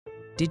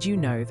Did you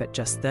know that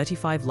just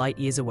 35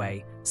 light-years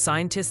away,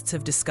 scientists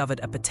have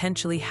discovered a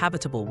potentially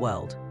habitable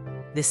world?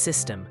 This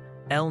system,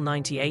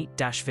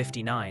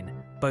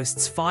 L98-59,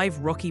 boasts 5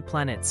 rocky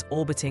planets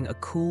orbiting a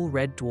cool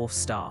red dwarf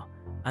star,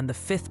 and the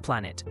 5th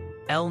planet,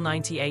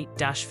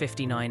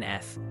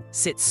 L98-59f,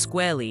 sits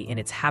squarely in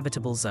its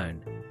habitable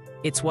zone.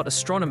 It's what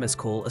astronomers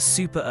call a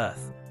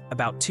super-Earth,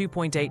 about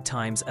 2.8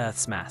 times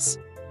Earth's mass.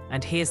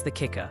 And here's the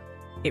kicker.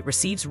 It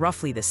receives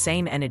roughly the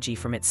same energy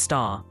from its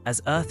star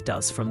as Earth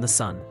does from the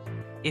Sun.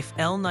 If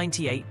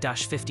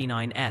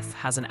L98-59f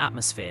has an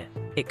atmosphere,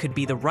 it could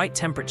be the right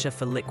temperature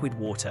for liquid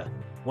water,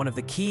 one of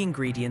the key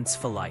ingredients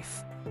for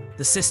life.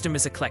 The system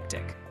is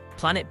eclectic.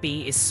 Planet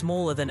B is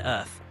smaller than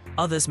Earth,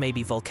 others may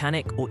be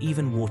volcanic or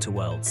even water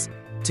worlds.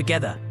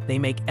 Together, they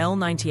make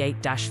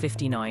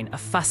L98-59 a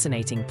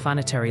fascinating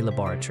planetary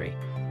laboratory.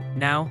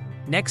 Now,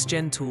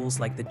 next-gen tools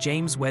like the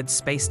James Webb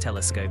Space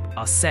Telescope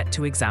are set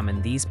to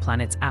examine these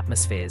planets'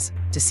 atmospheres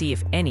to see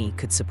if any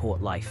could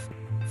support life.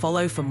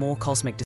 Follow for more cosmic